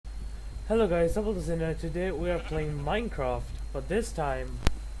Hello guys, Abel today we are playing Minecraft, but this time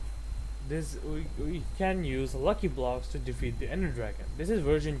we can use lucky blocks to defeat the Ender Dragon. This is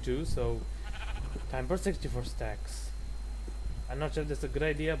version 2, so time for 64 stacks. I'm not sure if that's a good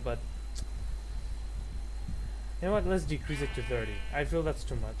idea, but you know what, let's decrease it to 30. I feel that's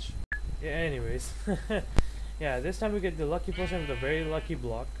too much. Yeah, anyways. Yeah, this time we get the lucky potion with a very lucky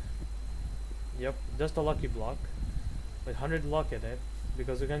block. Yep, just a lucky block with 100 luck in it,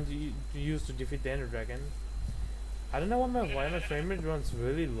 because we're going to use to defeat the Ender Dragon. I don't know why my frame rate runs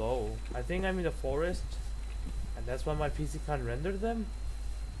really low. I think I'm in the forest, and that's why my PC can't render them.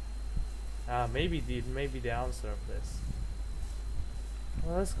 Maybe the answer of this.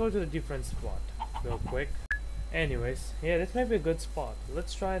 Well, let's go to a different spot real quick. Anyways, yeah, this might be a good spot.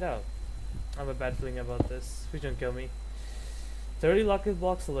 Let's try it out. I have a bad feeling about this. Please don't kill me. 30 lucky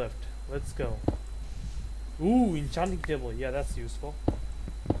blocks left. Let's go. Ooh, enchanting table. Yeah, that's useful.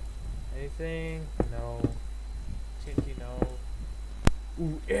 Anything? No. TNT, no.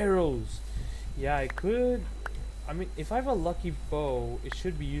 Ooh, arrows. Yeah, I could. I mean, if I have a lucky bow, it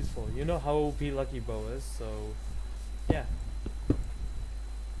should be useful. You know how OP lucky bow is, so yeah.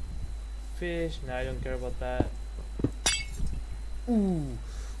 Fish. Nah, I don't care about that. Ooh.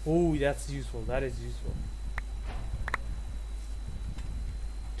 Oh, that's useful. That is useful.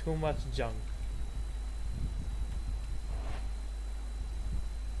 Too much junk.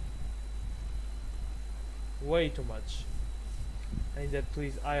 Way too much. I need that,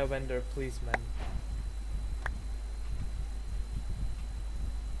 please. Eye of Ender, please, man.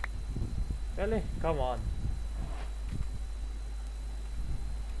 Really? Come on.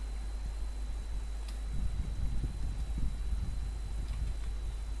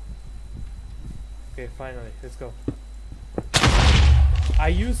 Okay, finally, let's go. Are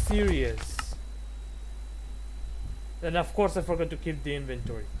you serious? Then of course I forgot to keep the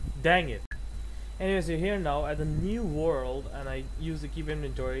inventory. Dang it. Anyways, you're here now at the new world, and I use to keep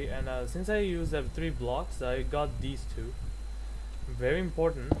inventory, and since I used 3 blocks, I got these 2. Very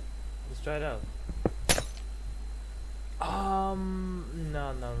important. Let's try it out. No,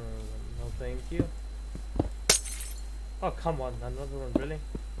 thank you. Oh, come on, another one, really?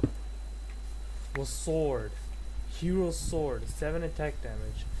 Well, sword. Hero sword, 7 attack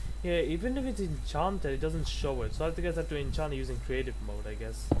damage. Yeah, even if it's enchanted, it doesn't show it, so I guess I have to enchant it using creative mode, I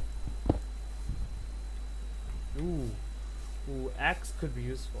guess. Ooh, axe could be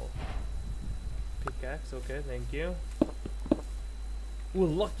useful. Pickaxe, okay, thank you. Ooh,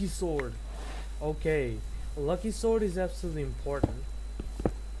 lucky sword. Okay, a lucky sword is absolutely important.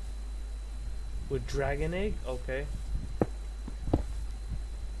 With dragon egg, okay.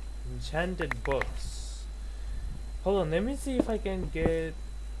 Enchanted books. Hold on, let me see if I can get.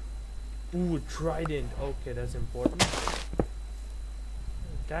 Ooh, trident. Okay, that's important.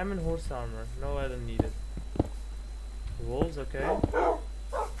 Diamond horse armor. No, I don't need it. Wolves, okay.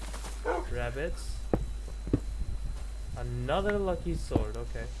 Rabbits. Another lucky sword,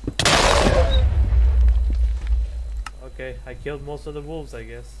 okay. Okay, I killed most of the wolves, I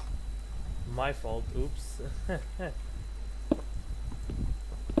guess. My fault, oops.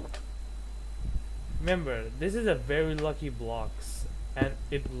 Remember, this is a very lucky blocks, and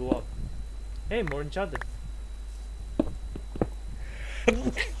it blew up. Hey, more enchanted.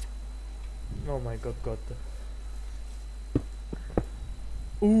 Oh my god.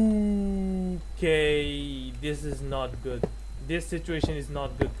 Okay, this is not good. This situation is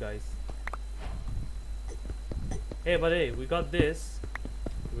not good, guys. Hey, but hey, we got this.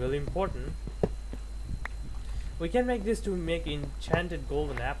 Really important. We can make this to make enchanted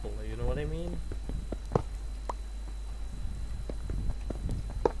golden apple, you know what I mean?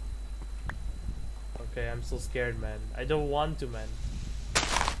 Okay, I'm so scared, man. I don't want to, man.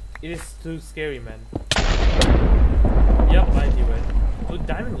 It is too scary, man. Yep, I knew it. Oh,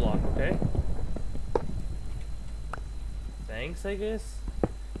 diamond block, okay. Thanks, I guess.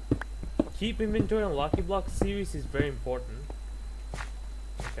 Keep inventory on lucky block series is very important.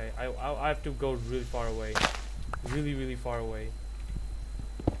 Okay, I have to go really far away. Really far away.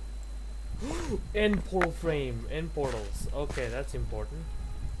 End portal frame, end portals. Okay, that's important.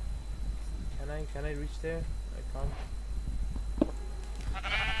 Can I reach there? I can't.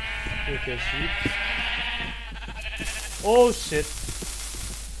 Okay, sheep. Oh shit.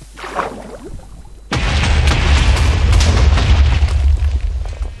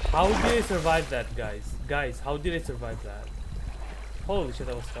 How did I survive that, guys? Guys, how did I survive that? Holy shit,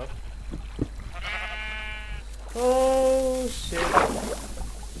 that was tough. Oh shit.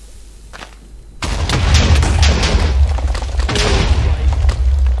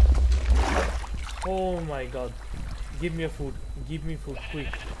 Oh my god. Give me a food. Give me food quick.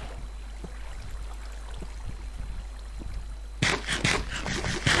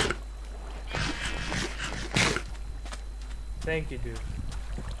 Thank you, dude.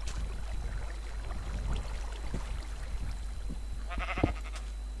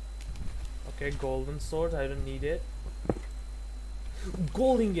 Okay, golden sword. I don't need it.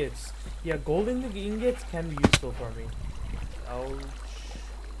 Gold ingots. Yeah, golden ingots can be useful for me. Ouch.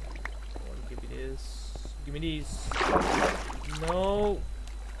 Give me this. Give me these. No.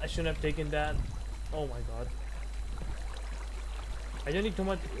 I shouldn't have taken that. Oh my god. I don't need too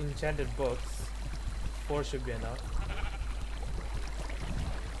much enchanted books. 4 should be enough.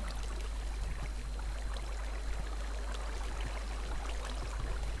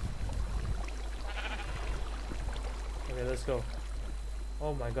 Okay, let's go.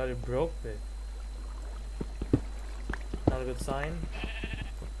 Oh my god, it broke it. Not a good sign.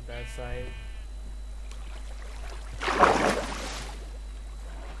 Bad sign.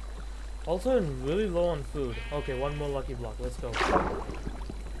 Also, I'm really low on food. Okay, one more lucky block. Let's go.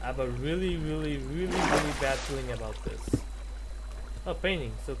 I have a really bad feeling about this. Oh,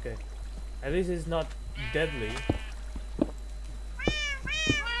 paintings. Okay. At least it's not deadly.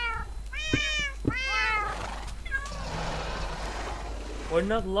 We're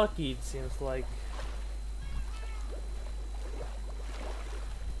not lucky, it seems like.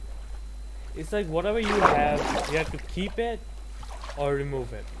 It's like whatever you have to keep it or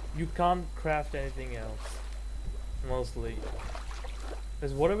remove it. You can't craft anything else, mostly.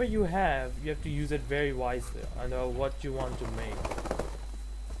 Because whatever you have to use it very wisely. I know what you want to make.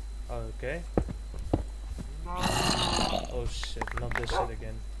 Okay. Oh shit, not this shit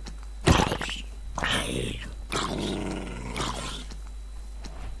again.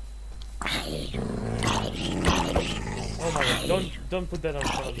 Oh my god, don't put that on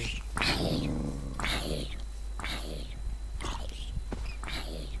front of me.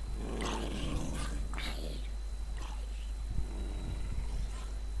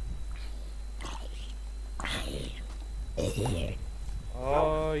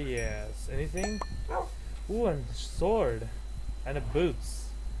 Oh yes. Anything? Ooh, and a sword. And a boots.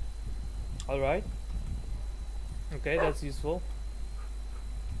 Alright. Okay, that's useful.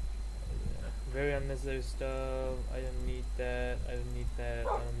 Very unnecessary stuff. I don't need that. I don't need that.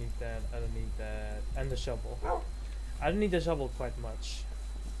 I don't need that. I don't need that. And the shovel. I don't need the shovel quite much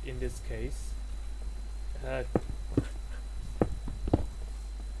in this case.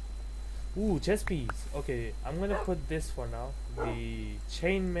 Ooh, chest piece. Okay, I'm gonna put this for now. The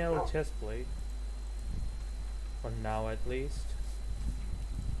chainmail chest plate. For now, at least.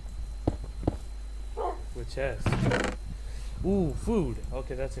 With chest. Ooh, food.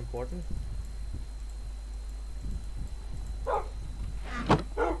 Okay, that's important.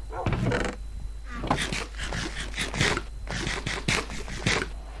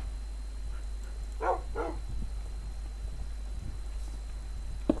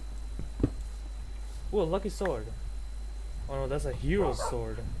 Ooh, a lucky sword. Oh no, that's a hero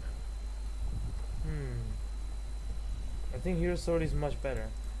sword. I think hero sword is much better.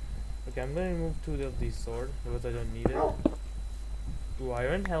 Okay, I'm gonna remove 2 of these swords because I don't need it. Ooh,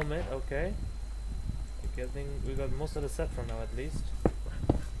 iron helmet, okay. Okay, I think we got most of the set for now at least.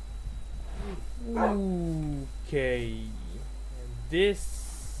 Okay. And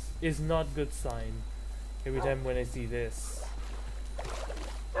this is not good sign. Every time when I see this.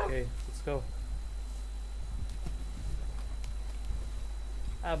 Okay, let's go.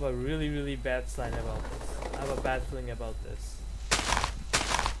 I have a really bad sign about this. I have a bad feeling about this.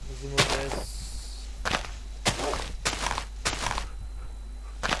 Let's remove this.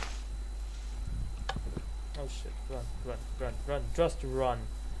 Oh shit, run. Just run.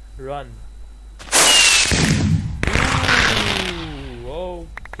 Ooh,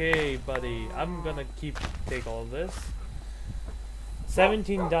 okay, buddy. I'm gonna take all of this.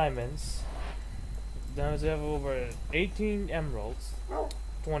 17 diamonds. Now we have over 18 emeralds.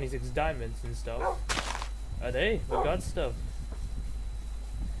 26 diamonds and stuff. Hey, we got stuff.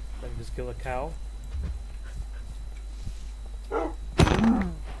 Let me just kill a cow.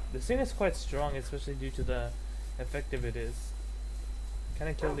 This thing is quite strong, especially due to the effective it is. Can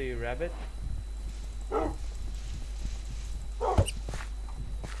I kill the rabbit?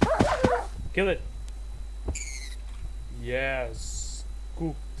 Kill it! Yes!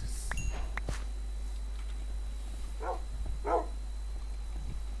 Cooked.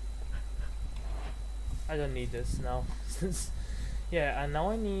 I don't need this now. Yeah, and now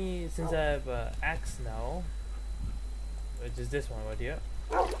I need, since I have axe now, which is this one right here,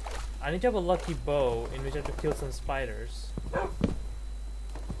 I need to have a lucky bow in which I have to kill some spiders. I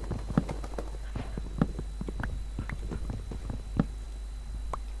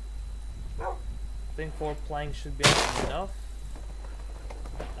think 4 planks should be enough.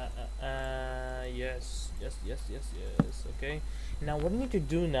 Yes, yes, yes, yes, yes. Okay. Now what we need to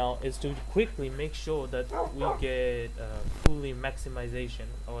do now is to quickly make sure that we get fully maximization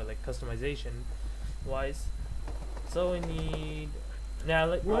or like customization wise. So we need now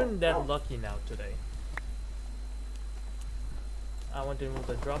like we're not that lucky now today. I want to remove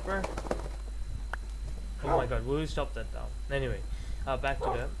the dropper. Oh my god, we'll stop that down. Anyway, back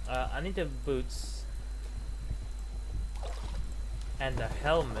to them. I need the boots and the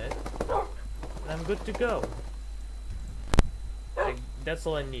helmet. And I'm good to go. Like, that's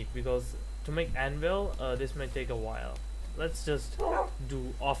all I need because to make anvil, this might take a while. Let's just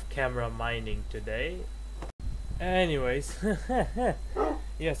do off-camera mining today. Anyways,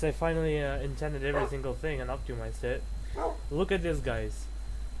 yes, I finally intended every single thing and optimized it. Look at this, guys.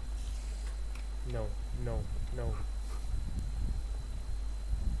 No, no, no.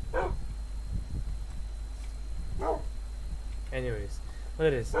 Anyways, look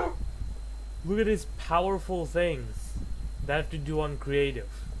at this. Look at these powerful things that I have to do on creative.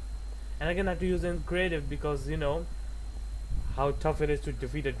 And I can have to use in creative because, you know, how tough it is to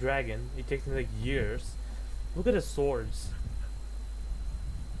defeat a dragon. It takes me like years. Look at the swords.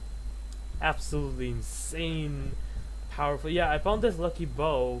 Absolutely insane, powerful. Yeah, I found this lucky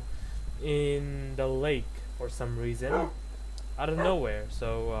bow in the lake for some reason. Out of nowhere.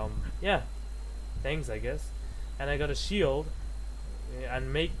 So, yeah. Thanks, I guess. And I got a shield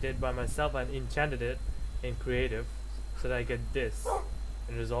and made it by myself and enchanted it in creative so that I get this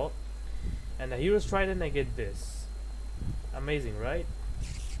in result. And the hero's trident, I get this. Amazing, right?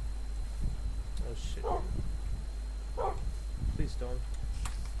 Oh shit. Please don't.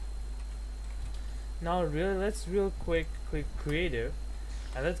 Now really let's real quick creative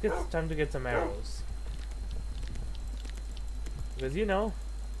and let's get time to get some arrows. Because you know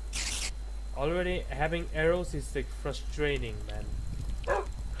already having arrows is like frustrating, man.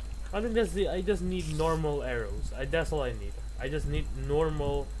 I think I just need normal arrows. That's all I need. I just need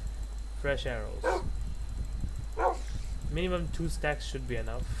normal fresh arrows. Minimum 2 stacks should be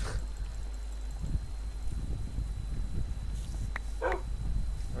enough.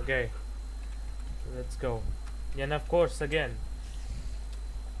 Okay, let's go. Yeah, and of course again,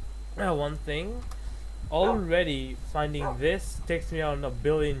 one thing, already finding this takes me on 1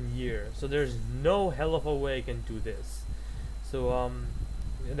 billion years, so there's no hell of a way I can do this. So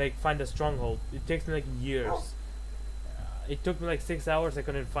like find a stronghold, it takes me like years. It took me like 6 hours, I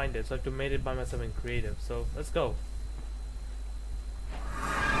couldn't find it, so I have to make it by myself in creative. So let's go.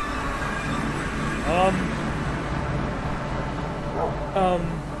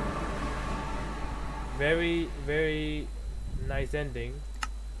 Very, very nice ending.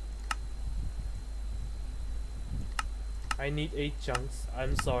 I need 8 chunks.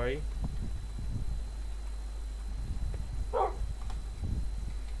 I'm sorry. But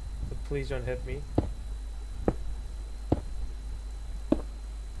please don't hit me.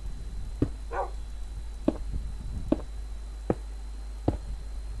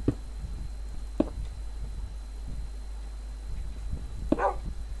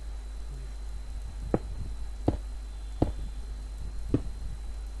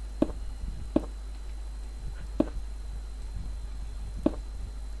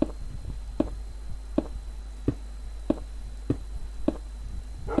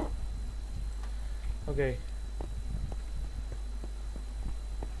 Okay.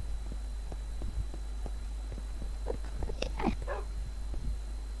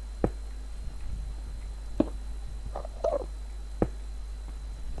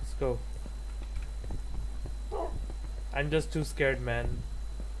 Let's go. I'm just too scared, man.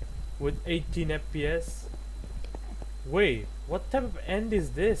 With 18 FPS. Wait, what type of end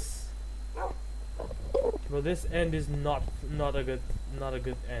is this? Well, this end is not a good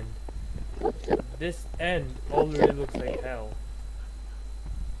end. This end already looks like hell.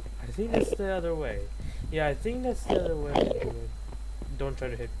 I think that's the other way. Yeah, I think that's the other way to do it. Don't try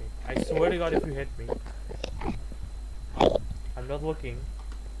to hit me. I swear to God if you hit me. I'm not looking.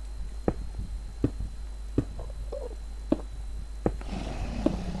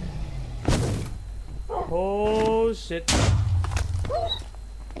 Oh shit.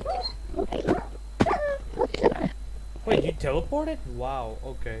 Wait, you teleported? Wow,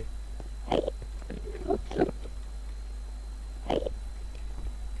 okay.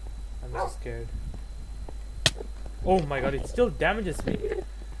 I'm just scared. Oh my god, it still damages me.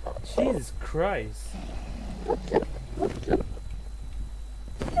 Jesus Christ.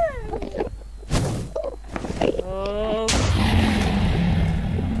 Oh.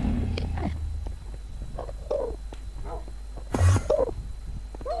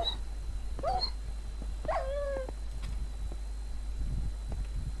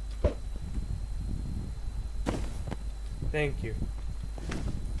 Thank you.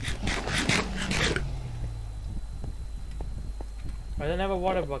 I don't have a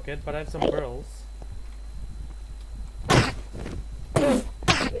water bucket, but I have some pearls.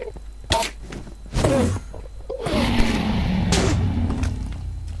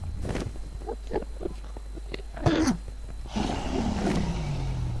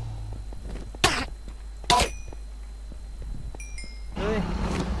 Really?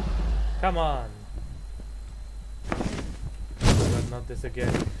 Come on. Oh God, not this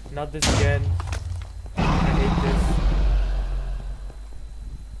again. Not this again. I hate this.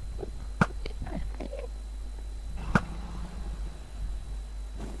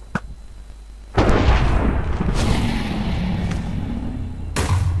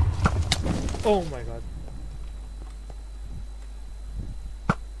 Oh my God.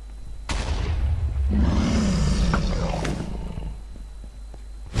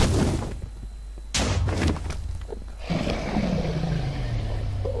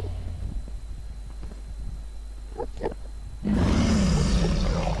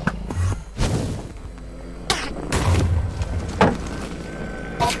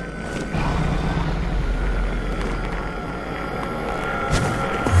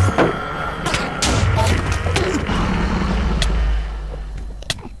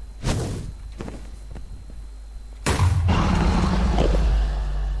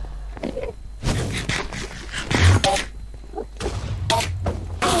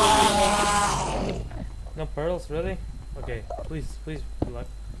 No pearls, really? Okay, please, please, good luck.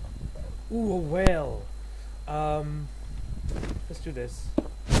 Ooh, a whale. Let's do this.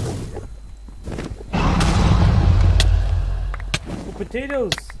 Ooh,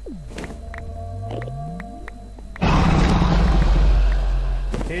 potatoes.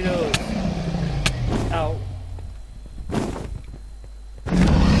 Potatoes. Ow.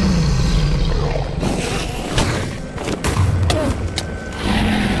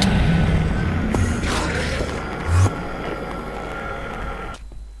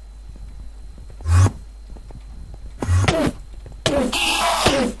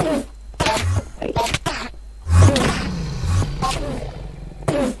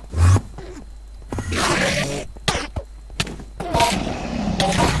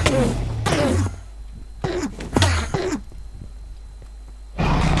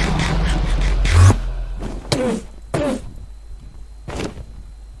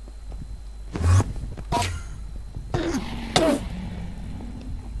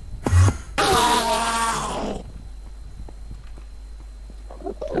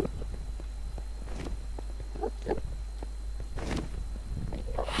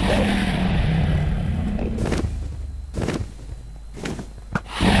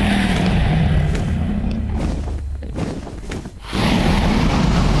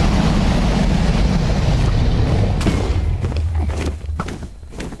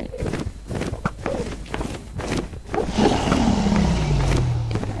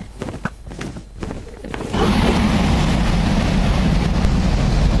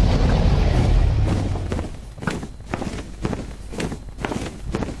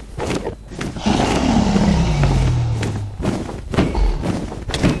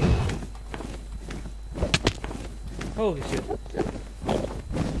 Holy shit.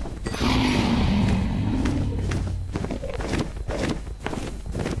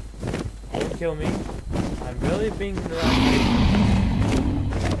 Don't kill me. I'm really being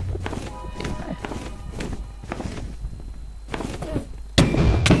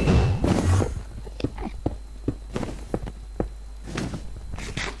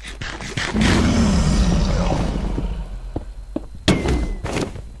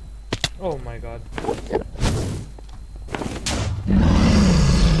Oh my God.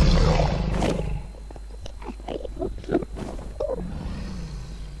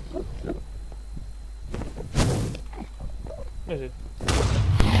 What is it?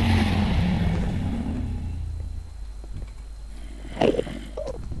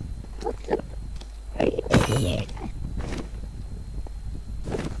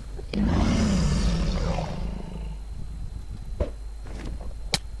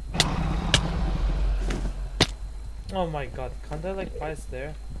 Oh my God, can't I like pass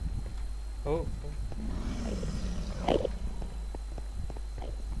there? Oh.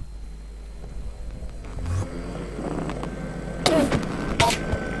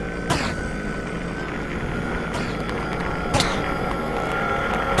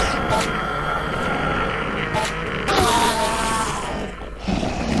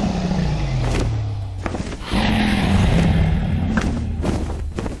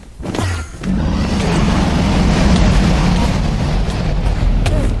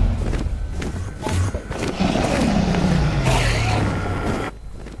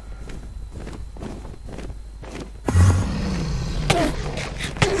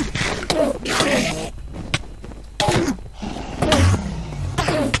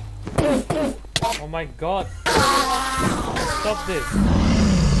 Oh my god! Stop this!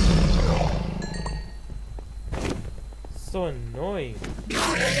 So annoying.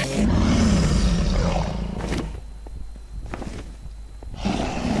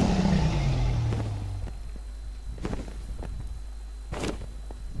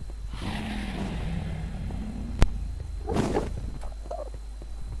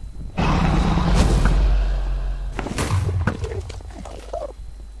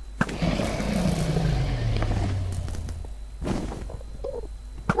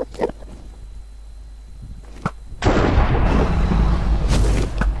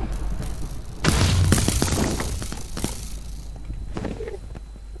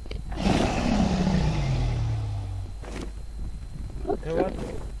 You know what?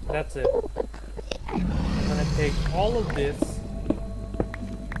 That's it. I'm gonna take all of this.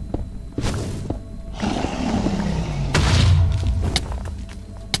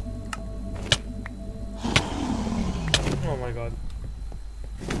 Oh my god.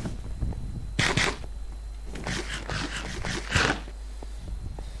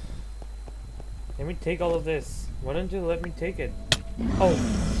 Let me take all of this. Why don't you let me take it? Oh.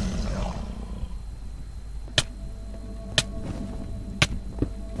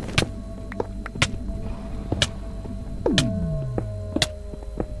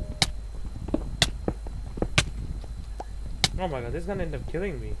 Oh my god, this is gonna end up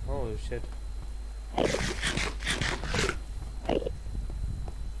killing me. Holy shit.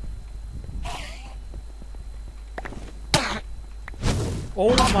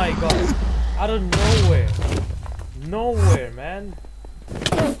 Oh my god. Out of nowhere. Nowhere, man.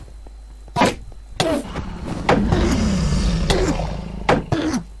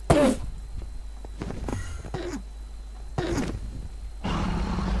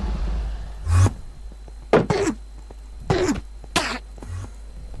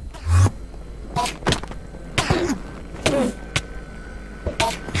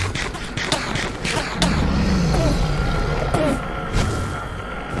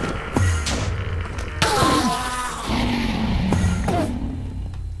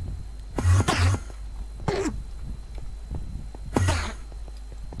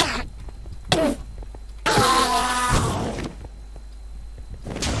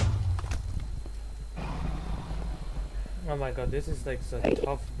 Oh my god, this is like a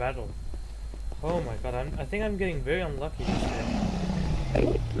tough battle. Oh my god, I think I'm getting very unlucky this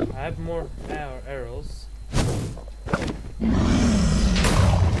day. I have more arrows.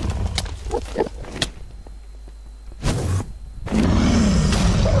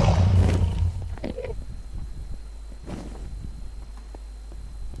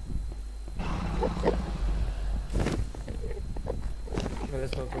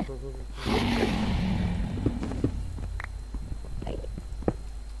 Let's go, go, go, go, go.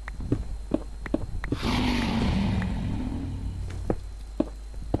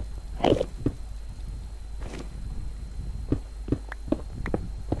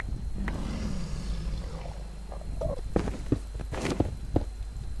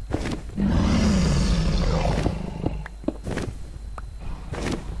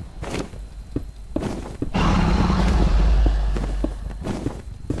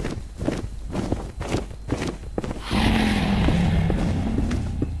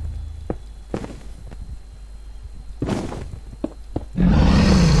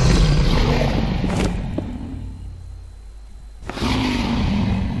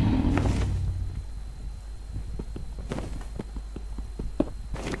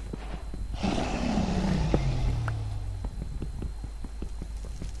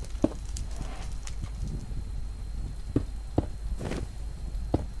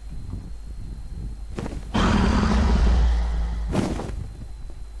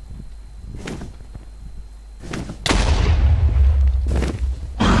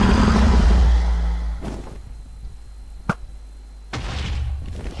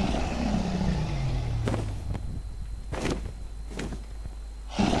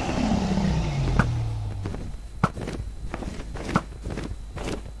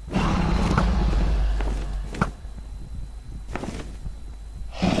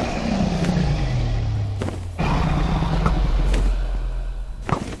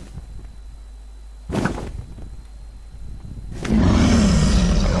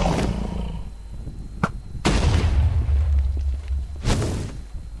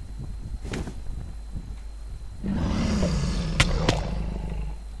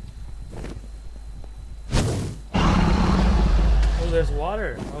 There's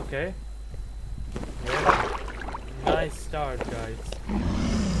water. Okay. Yeah. Nice start, guys.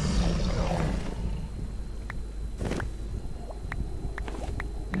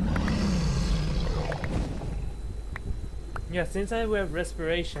 Yeah, since I have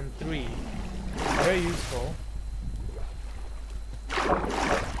respiration 3, very useful.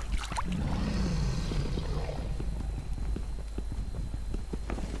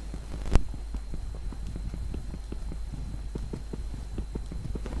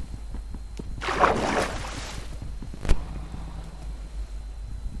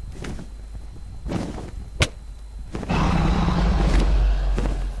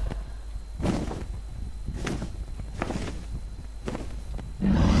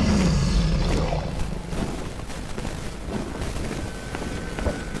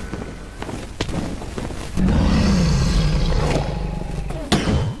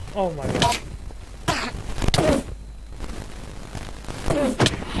 Oh my god.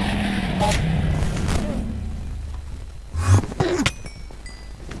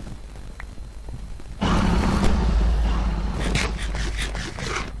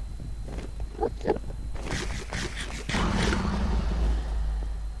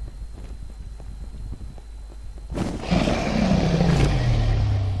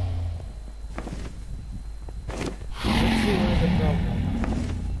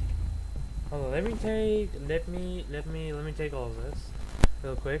 Let me take all of this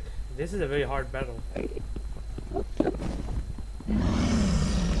real quick. This is a very hard battle.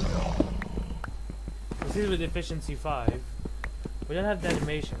 This is with efficiency 5. We don't have the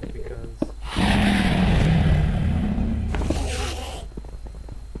animation because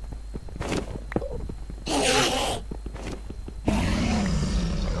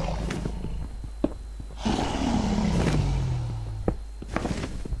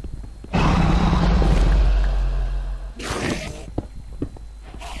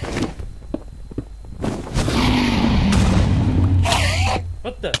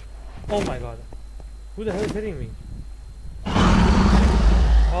what the? Oh my god. Who the hell is hitting me?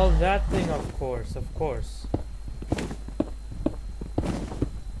 Oh, that thing, of course, of course.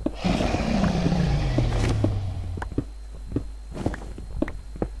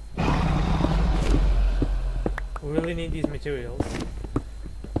 We really need these materials.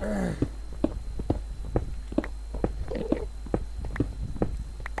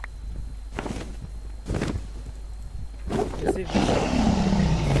 Let's see if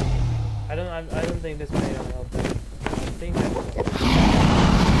I don't think this may help. I think that's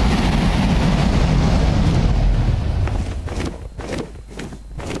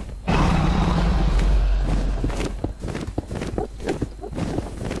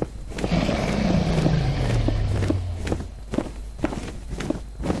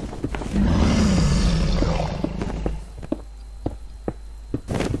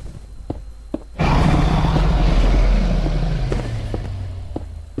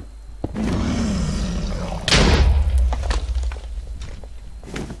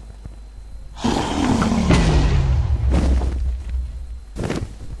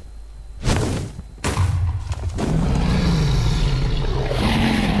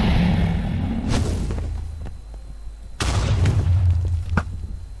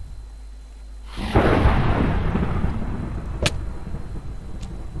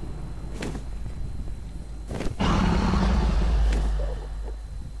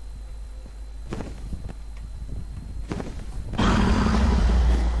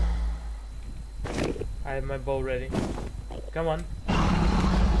I have my bow ready. Come on.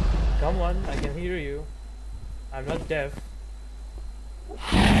 Come on, I can hear you. I'm not deaf.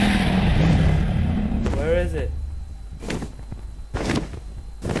 Where is it?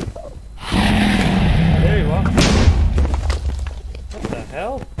 There you are. What the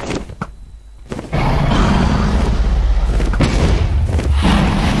hell?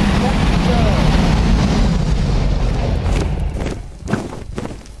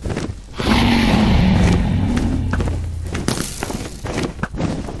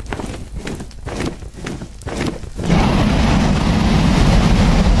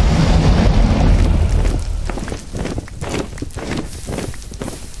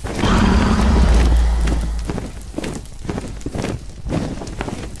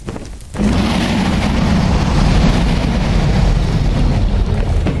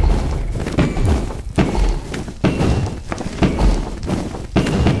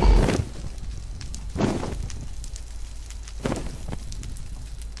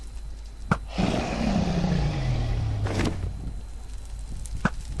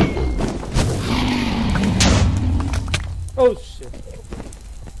 Oh shit.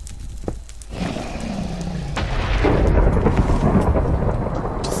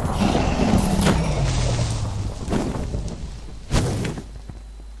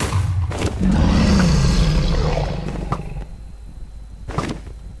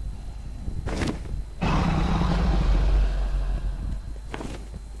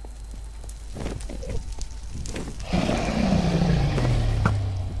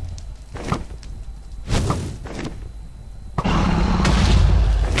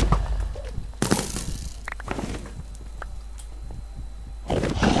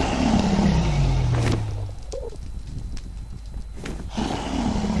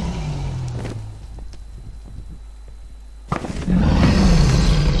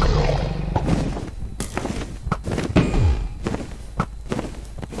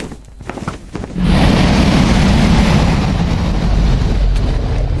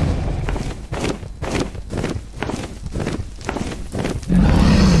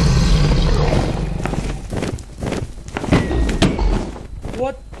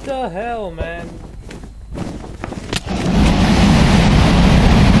 the hell, man?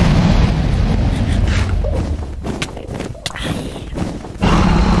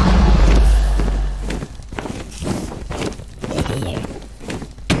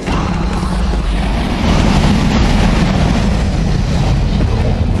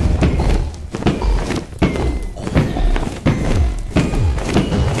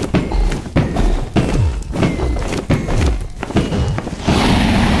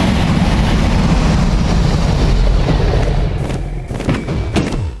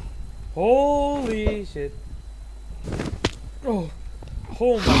 Holy shit. Oh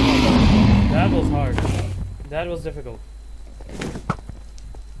my god. That was hard. That was difficult.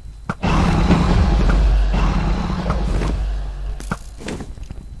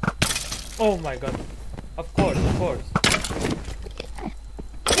 Oh my god. Of course, of course.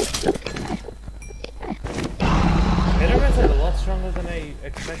 Enderman's are a lot stronger than I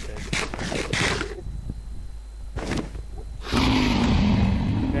expected.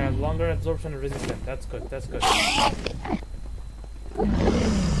 Yeah, longer absorption resistant. That's good, that's good.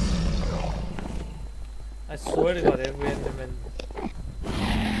 I swear to god, every Enderman.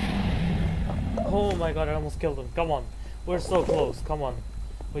 Oh my god, I almost killed him. Come on. We're so close. Come on.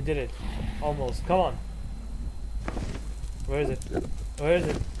 We did it. Almost. Come on. Where is it? Where is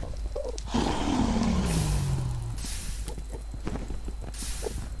it?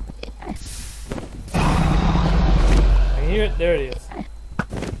 I can hear it. There it is.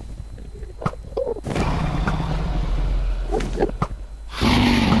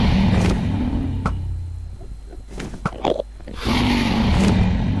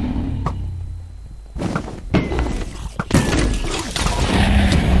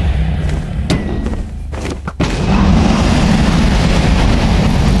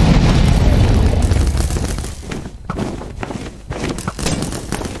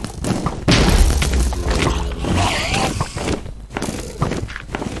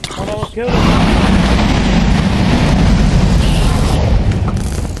 Kill him.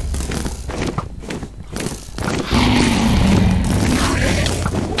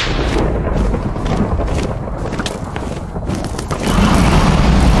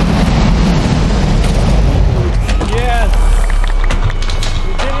 Yes!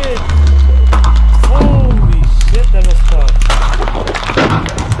 We did it! Holy shit, that was tough.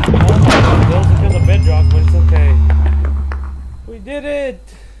 Oh my god, we also killed the bedrock, but it's okay. We did it!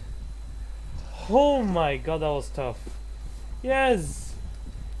 Oh my god, that was tough. Yes!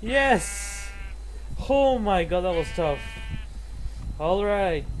 Yes! Oh my god, that was tough.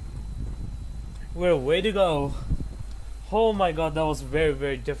 Alright. We're way to go. Oh my god, that was very,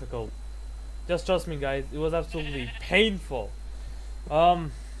 very difficult. Just trust me, guys. It was absolutely painful. Yeah,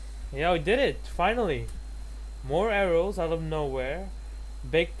 we did it. Finally. More arrows out of nowhere.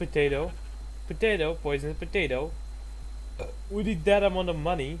 Baked potato. Potato. Poisonous potato. We need that amount of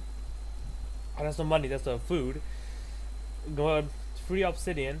money. Oh, that's no money, that's the food. Go on, free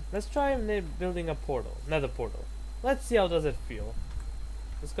obsidian. Let's try building a portal, another portal. Let's see how does it feel.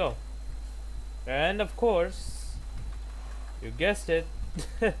 Let's go. And of course, you guessed it.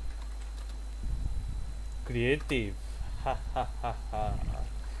 Creative. Ha ha ha ha.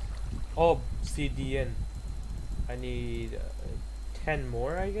 Obsidian. I need 10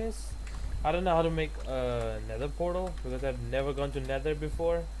 more, I guess. I don't know how to make a nether portal because I've never gone to nether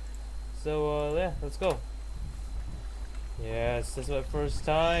before. So yeah, let's go. Yes, this is my first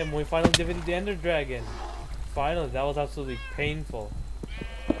time. We finally defeated the Ender Dragon. Finally, that was absolutely painful.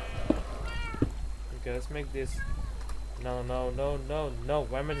 Okay, let's make this. No, no, no, no, no.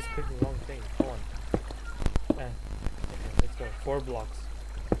 Why am I just clicking the wrong thing? Come on. Okay, let's go. 4 blocks.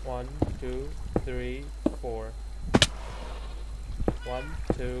 1, 2, 3, 4. 1,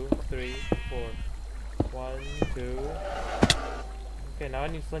 2, 3, 4. 1, 2. Okay, now I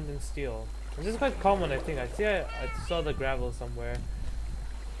need flint and steel. This is quite common, I think. I saw the gravel somewhere.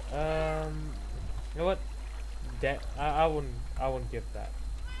 You know what? That I wouldn't give that.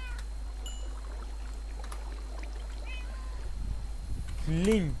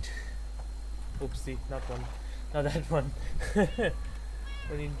 Flint. Oopsie, not one. Not that one.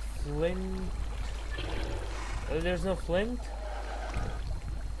 We need flint. There's no flint?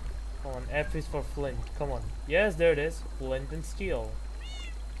 Come on, F is for flint. Come on. Yes, there it is. Flint and steel.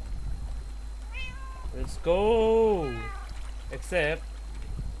 Let's go! Except...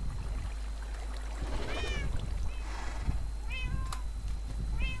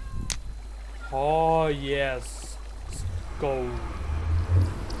 oh, yes. Let's go.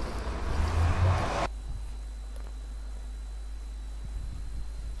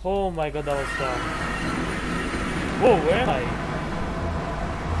 Oh my god, that was tough. Whoa, where am I?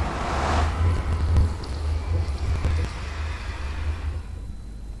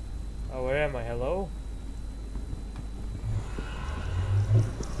 Where am I? Hello?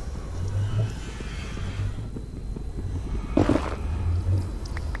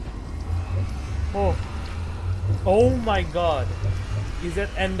 Oh. Oh my god. Is that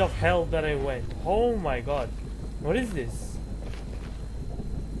end of hell that I went? Oh my god. What is this?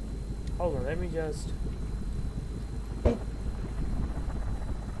 Hold on, let me just...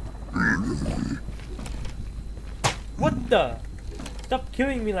 What the? Stop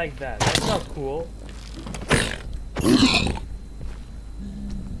killing me like that. That's not cool.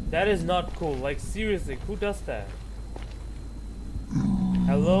 That is not cool. Like, seriously, who does that?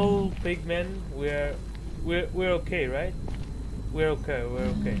 Hello, pigmen. We're okay, right? We're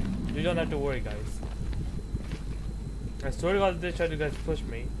okay. You don't have to worry, guys. I swear to God, they try to guys push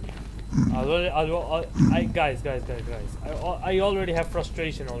me. Guys. I already have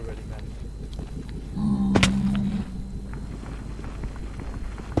frustration already, man.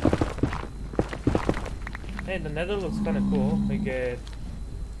 Hey, the nether looks kind of cool. We get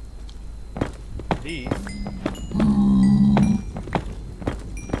these.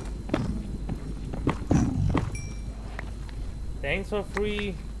 Thanks for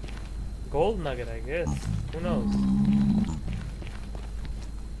free gold nugget, I guess. Who knows?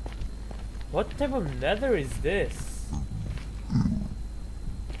 What type of nether is this?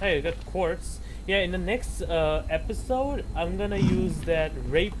 Hey, you got quartz. Yeah, in the next episode, I'm gonna use that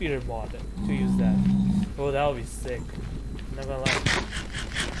rapier mod to use that. Oh, that would be sick. Not gonna lie.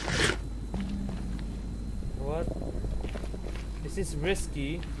 What? This is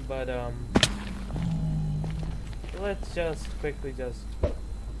risky, but let's just quickly just...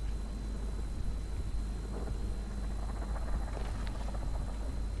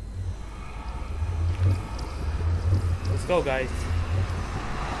 Let's go, guys.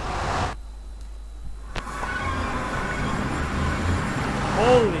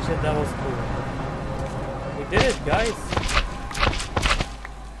 Holy shit, that was cool. We did it, guys.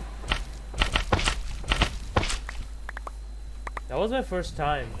 That was my first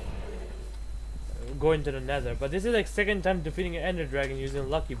time going to the nether, but this is like second time defeating an ender dragon using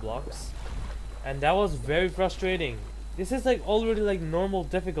lucky blocks, and that was very frustrating. This is like already like normal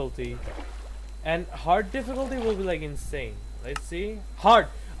difficulty, and hard difficulty will be like insane. Let's see. Hard,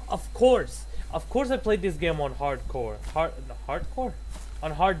 of course I played this game on hardcore. Hardcore?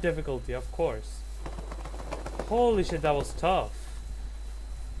 On hard difficulty, of course. Holy shit, that was tough.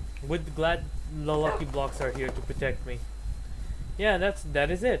 With glad the lucky blocks are here to protect me. Yeah, that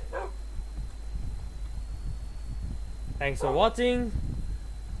is it. Thanks for watching.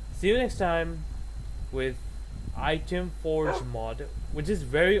 See you next time with Item Forge mod, which is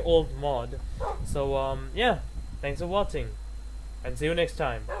very old mod. So yeah, thanks for watching, and see you next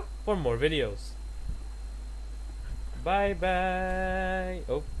time for more videos. Bye bye.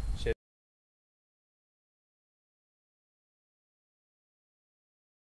 Oh.